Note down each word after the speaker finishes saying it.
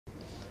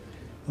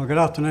Well, good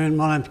afternoon.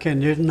 My name's Ken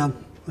Newton.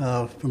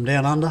 I'm from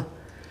down under.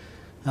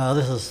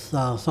 This is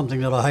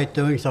something that I hate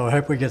doing, so I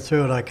hope we get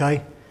through it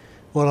okay.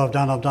 What I've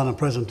done a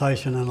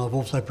presentation, and I've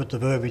also put the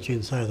verbiage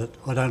in so that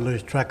I don't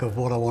lose track of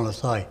what I want to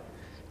say,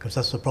 because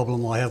that's the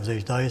problem I have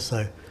these days.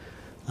 So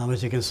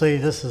as you can see,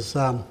 this is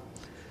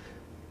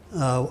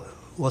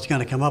what's going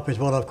to come up is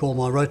what I've called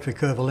my Rotary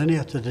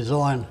Curvilinear. It's a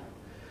design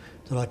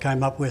that I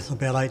came up with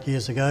about 8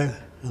 years ago,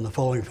 and the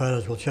following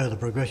photos will show the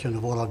progression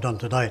of what I've done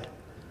to date.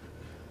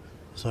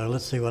 So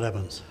let's see what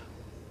happens.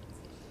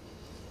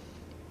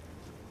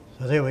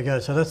 So there we go.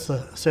 So that's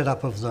the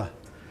setup of the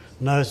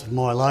nose of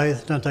my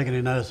lathe. Don't take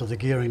any notice of the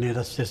gearing there,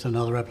 that's just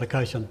another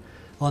application.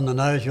 On the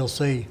nose you'll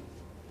see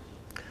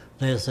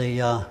there's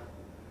the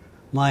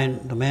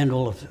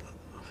mandrel of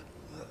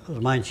the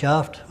main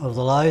shaft of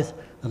the lathe,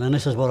 and then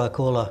this is what I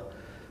call a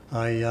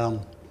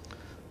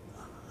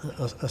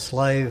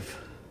slave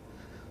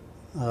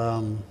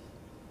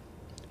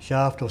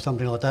shaft or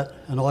something like that,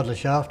 an idler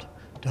shaft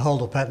to hold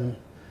the pattern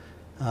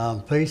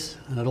piece,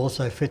 and it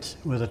also fits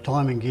with a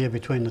timing gear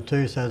between the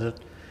two so that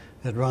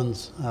it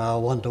runs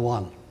 1 to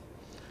 1.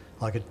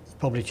 I could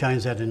probably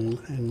change that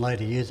in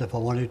later years if I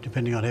wanted,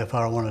 depending on how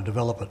far I want to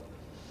develop it.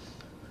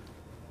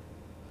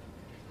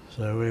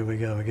 So here we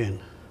go again.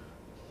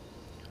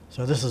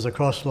 So this is a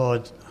cross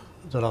slide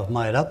that I've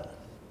made up.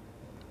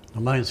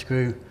 The main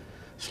screw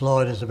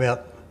slide is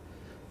about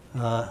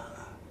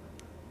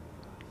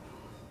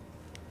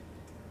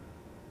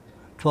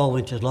 12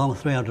 inches long,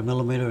 300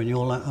 millimetre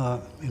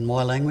in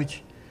my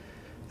language,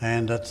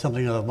 and that's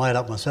something that I've made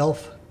up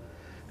myself.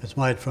 It's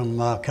made from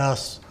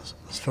cast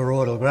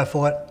spheroidal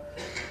graphite,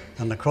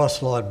 and the cross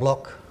slide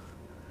block,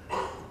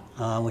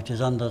 which is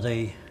under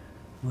the,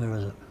 where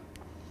is it?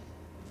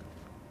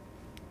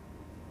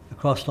 The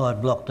cross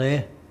slide block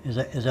there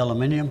is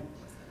aluminium,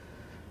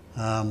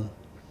 and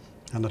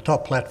the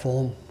top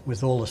platform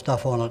with all the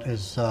stuff on it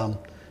is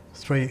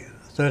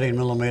 13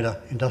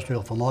 millimetre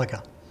industrial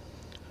formica.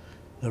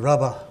 The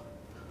rubber,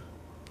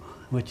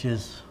 which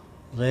is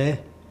there,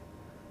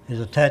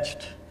 is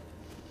attached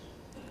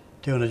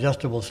to an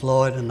adjustable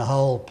slide, and the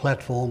whole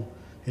platform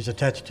is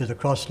attached to the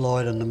cross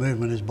slide, and the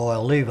movement is by a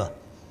lever.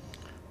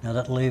 Now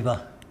that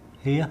lever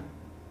here,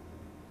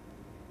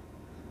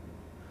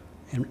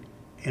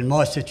 in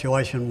my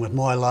situation with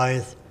my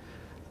lathe,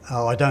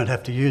 I don't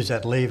have to use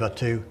that lever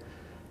to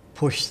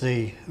push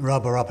the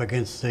rubber up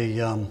against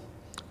the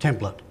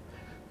template,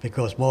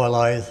 because my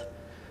lathe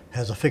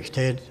has a fixed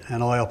head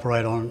and I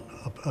operate on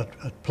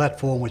a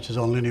platform which is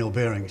on lineal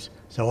bearings,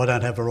 so I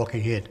don't have a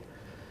rocking head.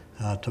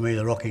 To me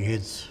the rocking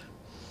heads,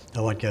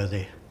 I won't go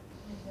there.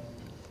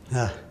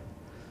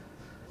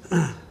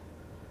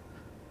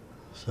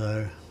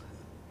 So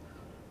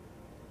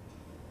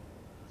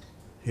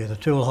yeah, the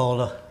tool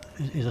holder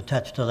is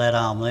attached to that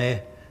arm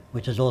there,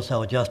 which is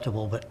also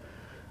adjustable, but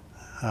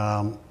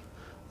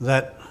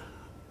that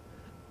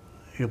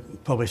you'll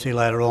probably see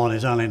later on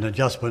is only an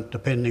adjustment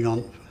depending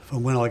on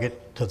from when I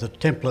get to the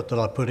template that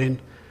I put in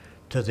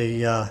to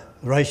the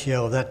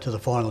ratio of that to the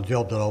final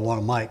job that I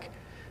want to make.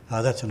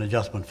 That's an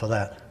adjustment for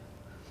that.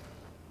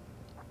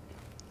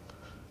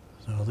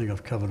 So I think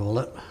I've covered all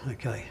that.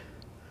 Okay.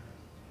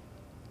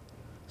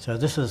 So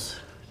this is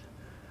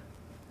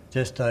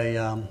just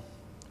a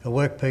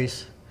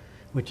workpiece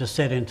which is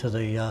set into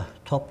the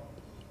top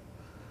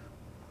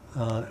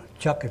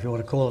chuck, if you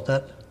want to call it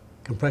that,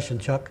 compression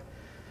chuck,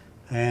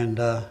 and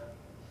the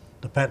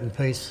pattern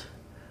piece,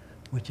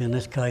 which in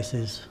this case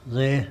is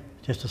there,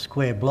 just a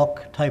square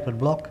block, tapered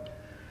block,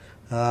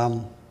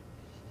 and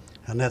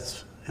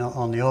that's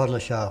on the idler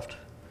shaft.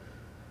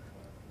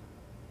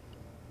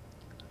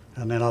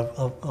 And then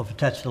I've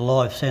attached a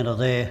live centre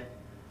there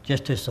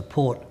just to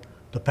support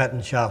the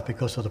pattern shaft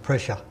because of the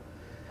pressure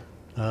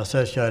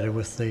associated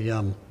with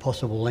the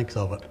possible length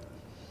of it.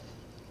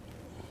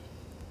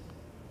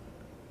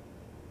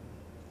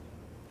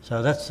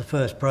 So that's the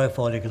first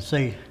profile. You can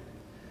see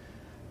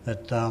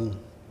that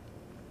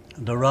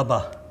the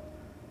rubber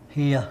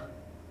here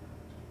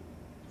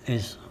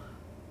is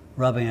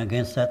rubbing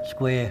against that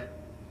square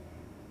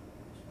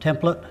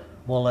template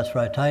while that's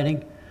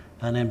rotating,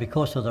 and then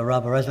because of the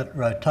rubber, as it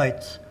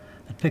rotates,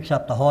 it picks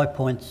up the high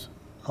points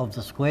of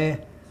the square,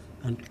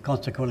 and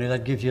consequently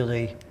that gives you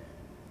the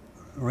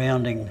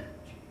rounding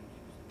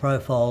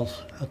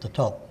profiles at the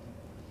top.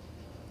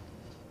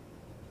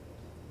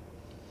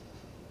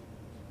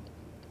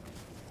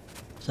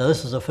 So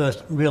this is the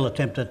first real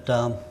attempt at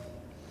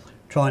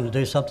trying to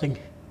do something,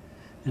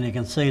 and you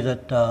can see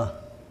that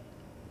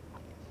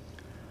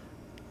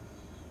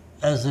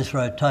as this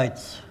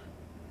rotates,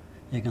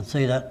 you can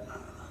see that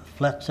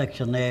flat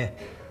section there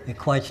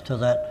equates to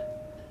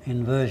that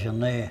inversion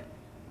there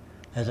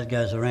as it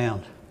goes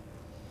around.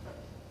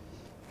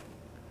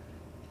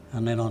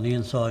 And then on the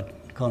inside,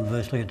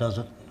 conversely, it does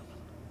it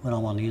when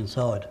I'm on the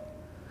inside.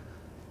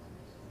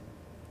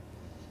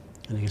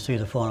 And you can see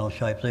the final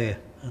shape there.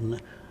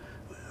 And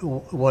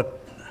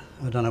what,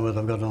 I don't know whether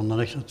I've got it on the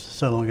next, it's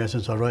so long ago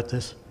since I wrote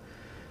this,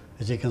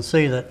 as you can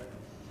see that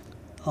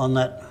on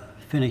that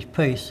finished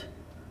piece,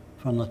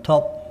 from the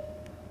top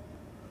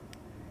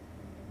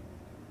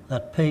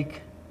that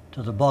peak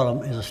to the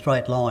bottom is a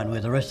straight line, where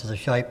the rest of the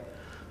shape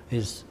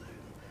is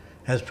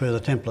as per the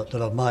template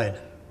that I've made,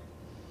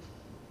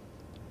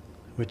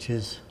 which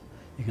is,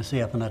 you can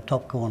see up in that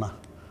top corner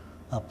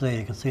up there,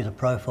 you can see the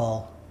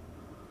profile,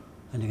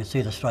 and you can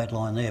see the straight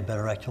line there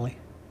better actually,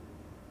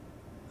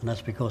 and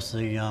that's because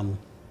the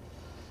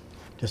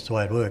just the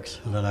way it works.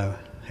 I don't know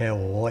how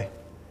or why.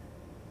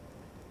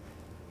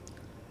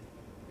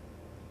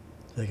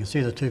 So you can see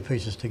the two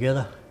pieces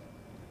together.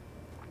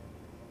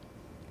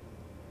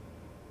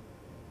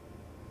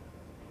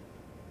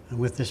 And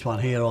with this one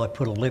here, I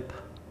put a lip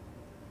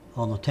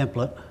on the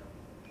template,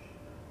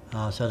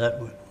 so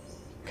that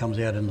comes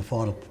out in the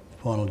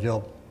final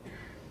job.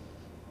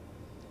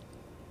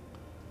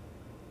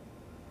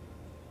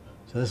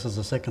 So this is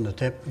the second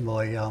attempt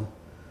by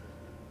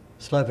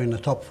sloping the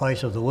top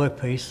face of the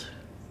workpiece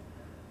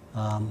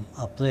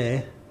up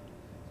there.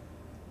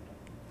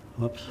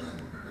 Whoops,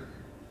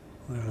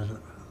 where is it?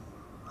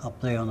 Up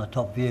there on the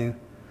top view,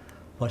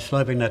 by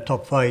sloping that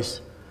top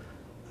face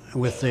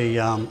with the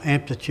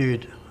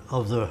amplitude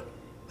of the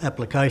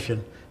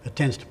application, it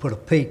tends to put a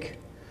peak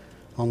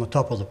on the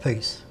top of the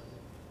piece,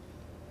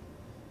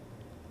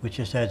 which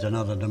just adds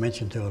another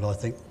dimension to it, I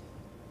think.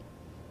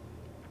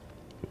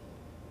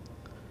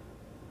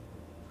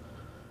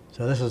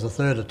 So this is the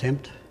third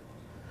attempt,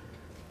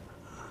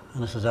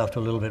 and this is after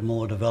a little bit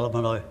more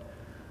development.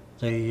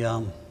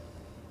 The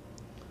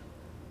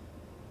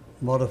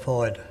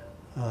modified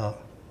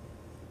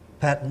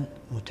pattern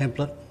or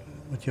template,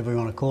 whichever you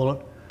want to call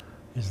it,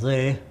 is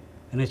there,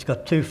 and it's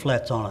got two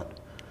flats on it,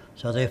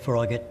 so therefore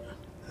I get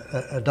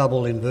a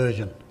double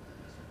inversion.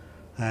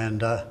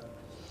 And I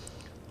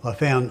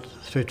found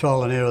through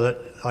trial and error that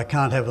I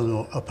can't have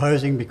them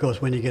opposing,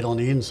 because when you get on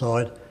the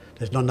inside,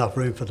 there's not enough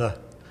room for the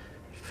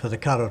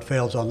cutter. It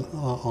fails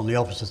on the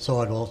opposite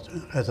side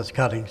as it's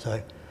cutting,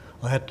 so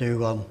I had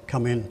to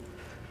come in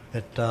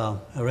at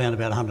around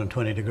about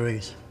 120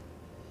 degrees.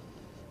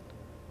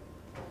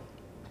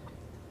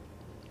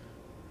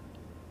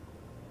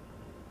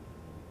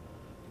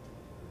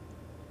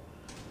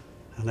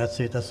 And that's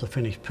it, that's the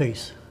finished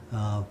piece.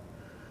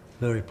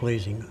 Very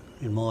pleasing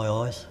in my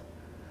eyes.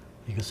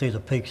 You can see the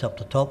peaks up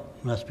the top,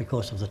 and that's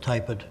because of the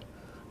tapered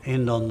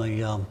end on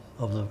the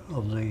of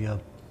the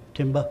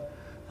timber,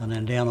 and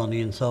then down on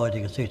the inside you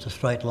can see it's a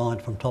straight line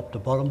from top to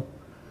bottom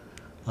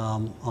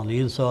on the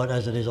inside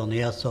as it is on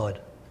the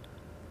outside.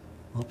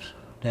 Oops,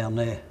 down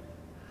there.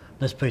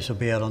 This piece will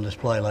be out on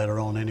display later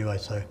on anyway,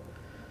 so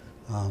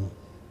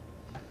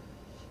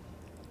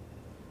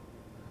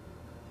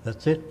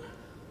that's it.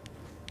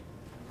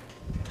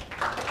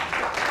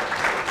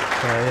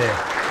 So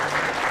yeah.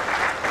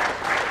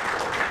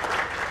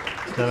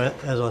 So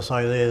as I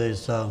say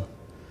there's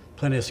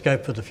plenty of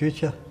scope for the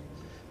future.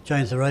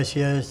 Change the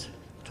ratios,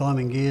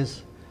 timing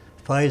gears,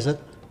 phase it.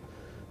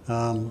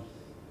 I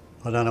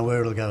don't know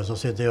where it'll go. As I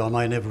said there, I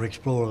may never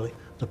explore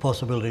the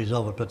possibilities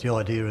of it, but the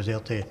idea is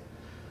out there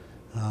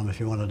if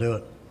you want to do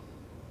it.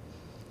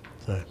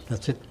 So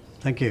that's it.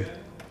 Thank you.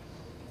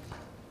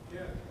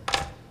 Yeah.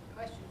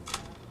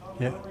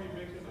 Yeah. How are you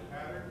making the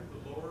pattern,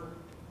 the lower?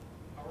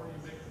 How are you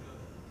making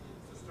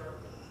the to start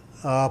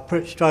with?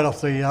 Pretty straight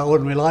off the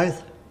ordinary lathe.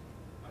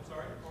 I'm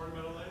sorry,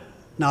 ornamental lathe?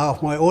 No,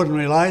 off my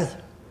ordinary lathe.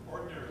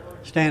 Ordinary.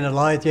 Standard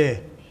lathe, yeah.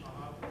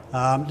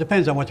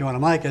 Depends on what you want to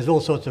make. There's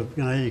all sorts of,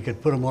 you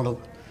could put them on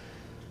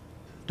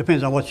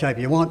depends on what shape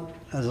you want.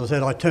 As I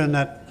said, I turn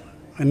that,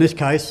 in this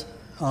case,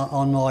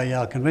 on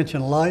my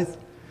conventional lathe,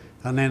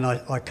 and then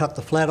I cut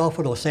the flat off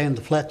it or sand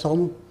the flats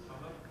on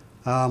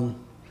them.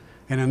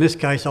 And in this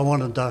case, I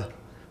wanted the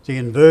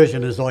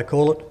inversion, as I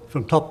call it,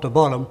 from top to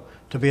bottom,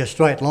 to be a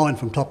straight line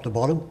from top to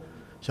bottom.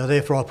 So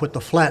therefore I put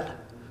the flat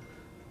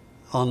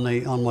on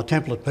my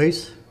template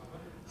piece,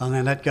 and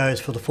then that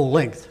goes for the full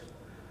length.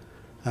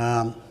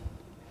 So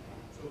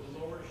the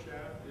lower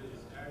shaft is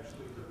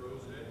actually the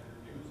rosette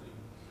you're using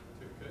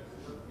to cut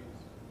the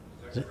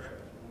workpiece. Is that correct?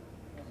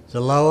 The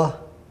lower?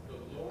 The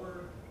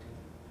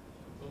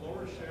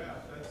lower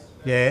shaft, that's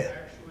Yeah.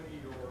 actually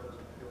your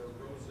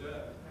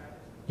rosette.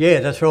 Yeah,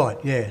 that's right,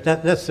 yeah.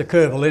 That's the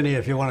curvilinear,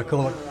 if you want to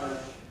call it.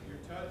 Your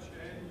touch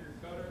and your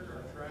cutter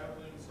are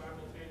traveling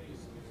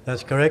simultaneously.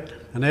 That's correct,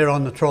 and they're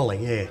on the trolley,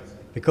 yeah.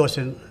 Because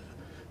as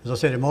I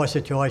said, in my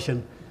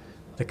situation,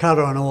 the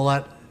cutter and all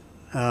that,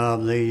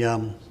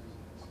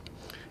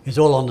 is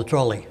all on the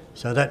trolley,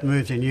 so that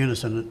moves in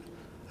unison.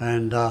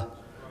 And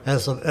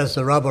as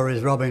the rubber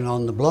is rubbing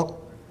on the block,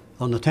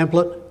 on the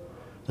template,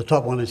 the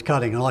top one is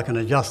cutting, and I can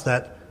adjust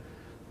that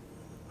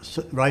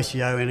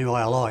ratio any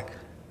way I like.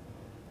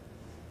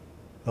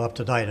 Up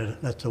to date,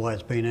 that's the way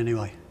it's been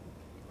anyway.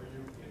 Are you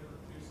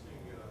introducing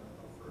a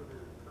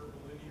further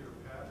curvilinear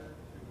pattern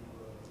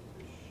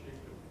to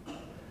shape it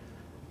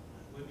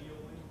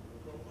linearly?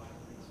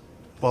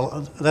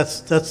 Well,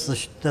 that's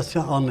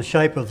on the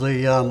shape of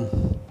the.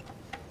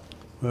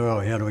 Where are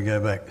we? How do we go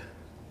back?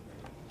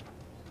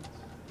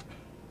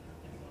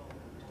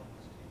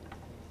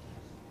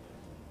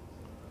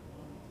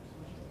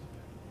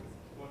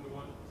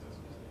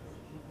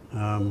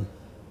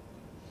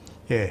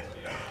 Yeah.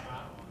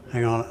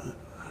 Hang on.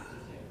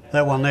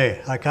 That one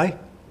there, okay?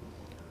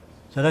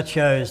 So that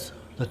shows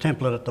the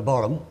template at the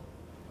bottom.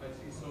 I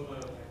see, so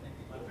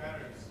the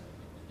pattern's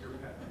your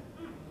pattern.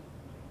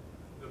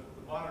 The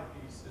bottom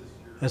piece is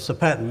your... That's the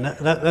pattern.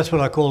 That's what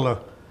I call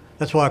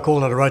that's why I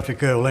call it a rotary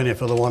curvilinear,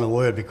 for the want of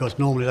word, because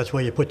normally that's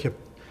where you put your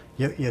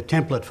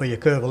template for your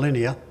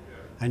curvilinear,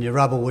 and your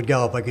rubber would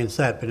go up against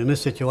that. But in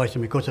this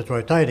situation, because it's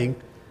rotating,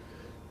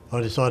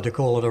 I decided to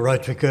call it a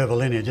rotary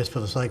curvilinear just for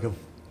the sake of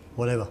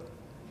whatever.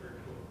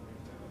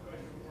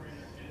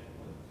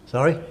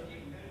 Sorry?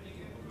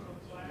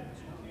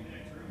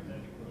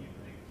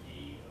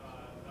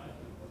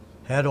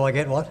 How do I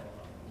get what?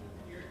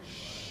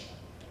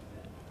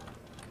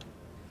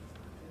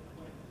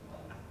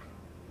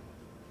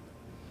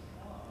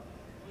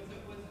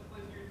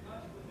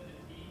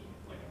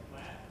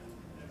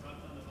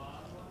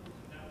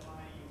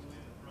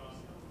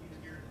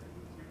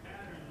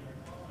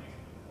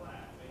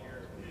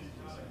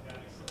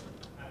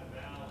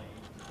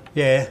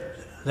 Yeah,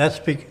 that's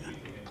because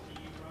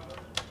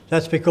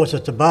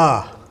it's a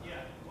bar.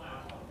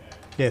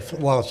 Yeah,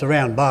 well, it's a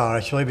round bar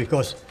actually,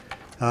 because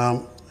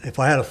if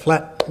I had a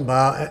flat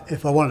bar,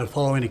 if I wanted to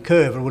follow any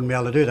curve, I wouldn't be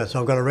able to do that. So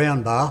I've got a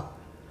round bar.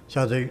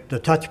 So the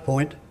touch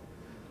point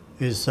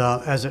is,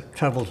 as it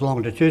travels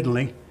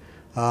longitudinally,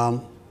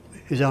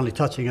 is only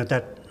touching at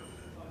that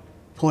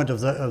point of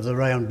the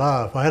round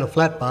bar. If I had a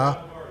flat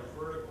bar,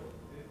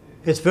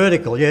 it's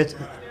vertical. Yeah.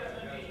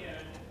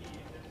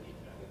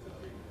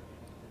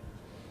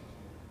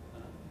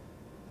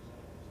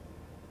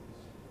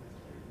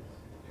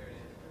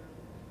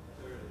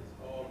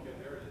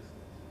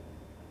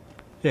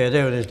 Yeah,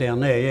 there it is down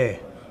there, yeah.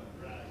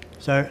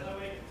 So,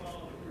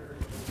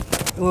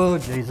 oh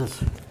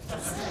Jesus.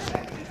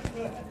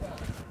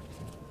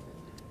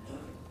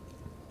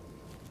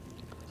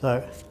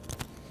 So,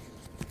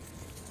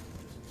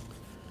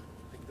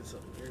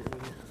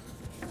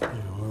 yeah,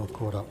 we're all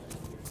caught up.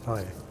 Oh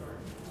yeah.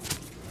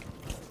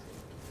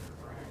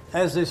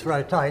 As this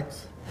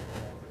rotates,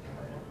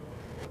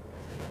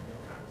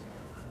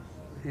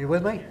 you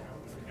with me?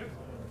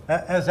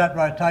 As that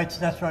rotates,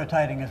 that's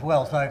rotating as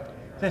well. So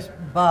this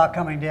bar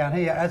coming down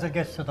here, as it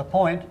gets to the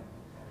point,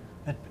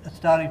 it's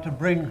starting to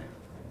bring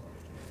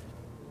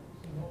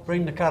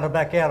the cutter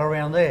back out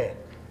around there.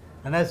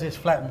 And as this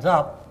flattens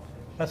up,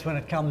 that's when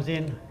it comes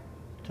in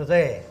to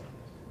there.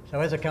 So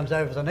as it comes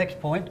over to the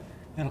next point,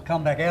 it'll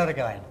come back out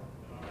again.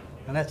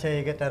 And that's how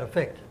you get that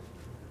effect.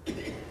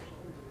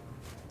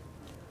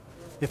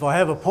 If I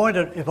have a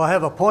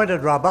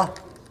pointed rubber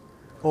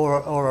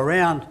or a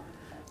round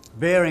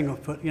bearing,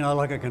 you know,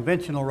 like a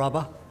conventional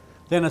rubber,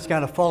 then it's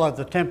going to follow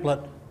the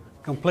template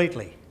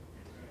completely.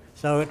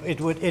 So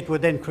it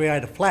would then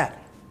create a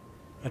flat.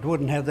 It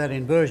wouldn't have that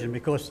inversion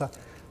because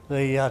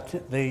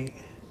the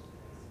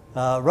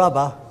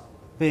rubber,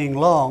 being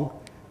long,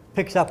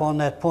 picks up on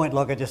that point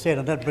like I just said,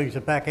 and that brings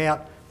it back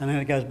out, and then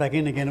it goes back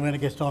in again when it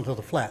gets onto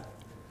the flat.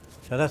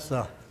 So that's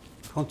the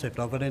concept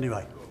of it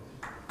anyway.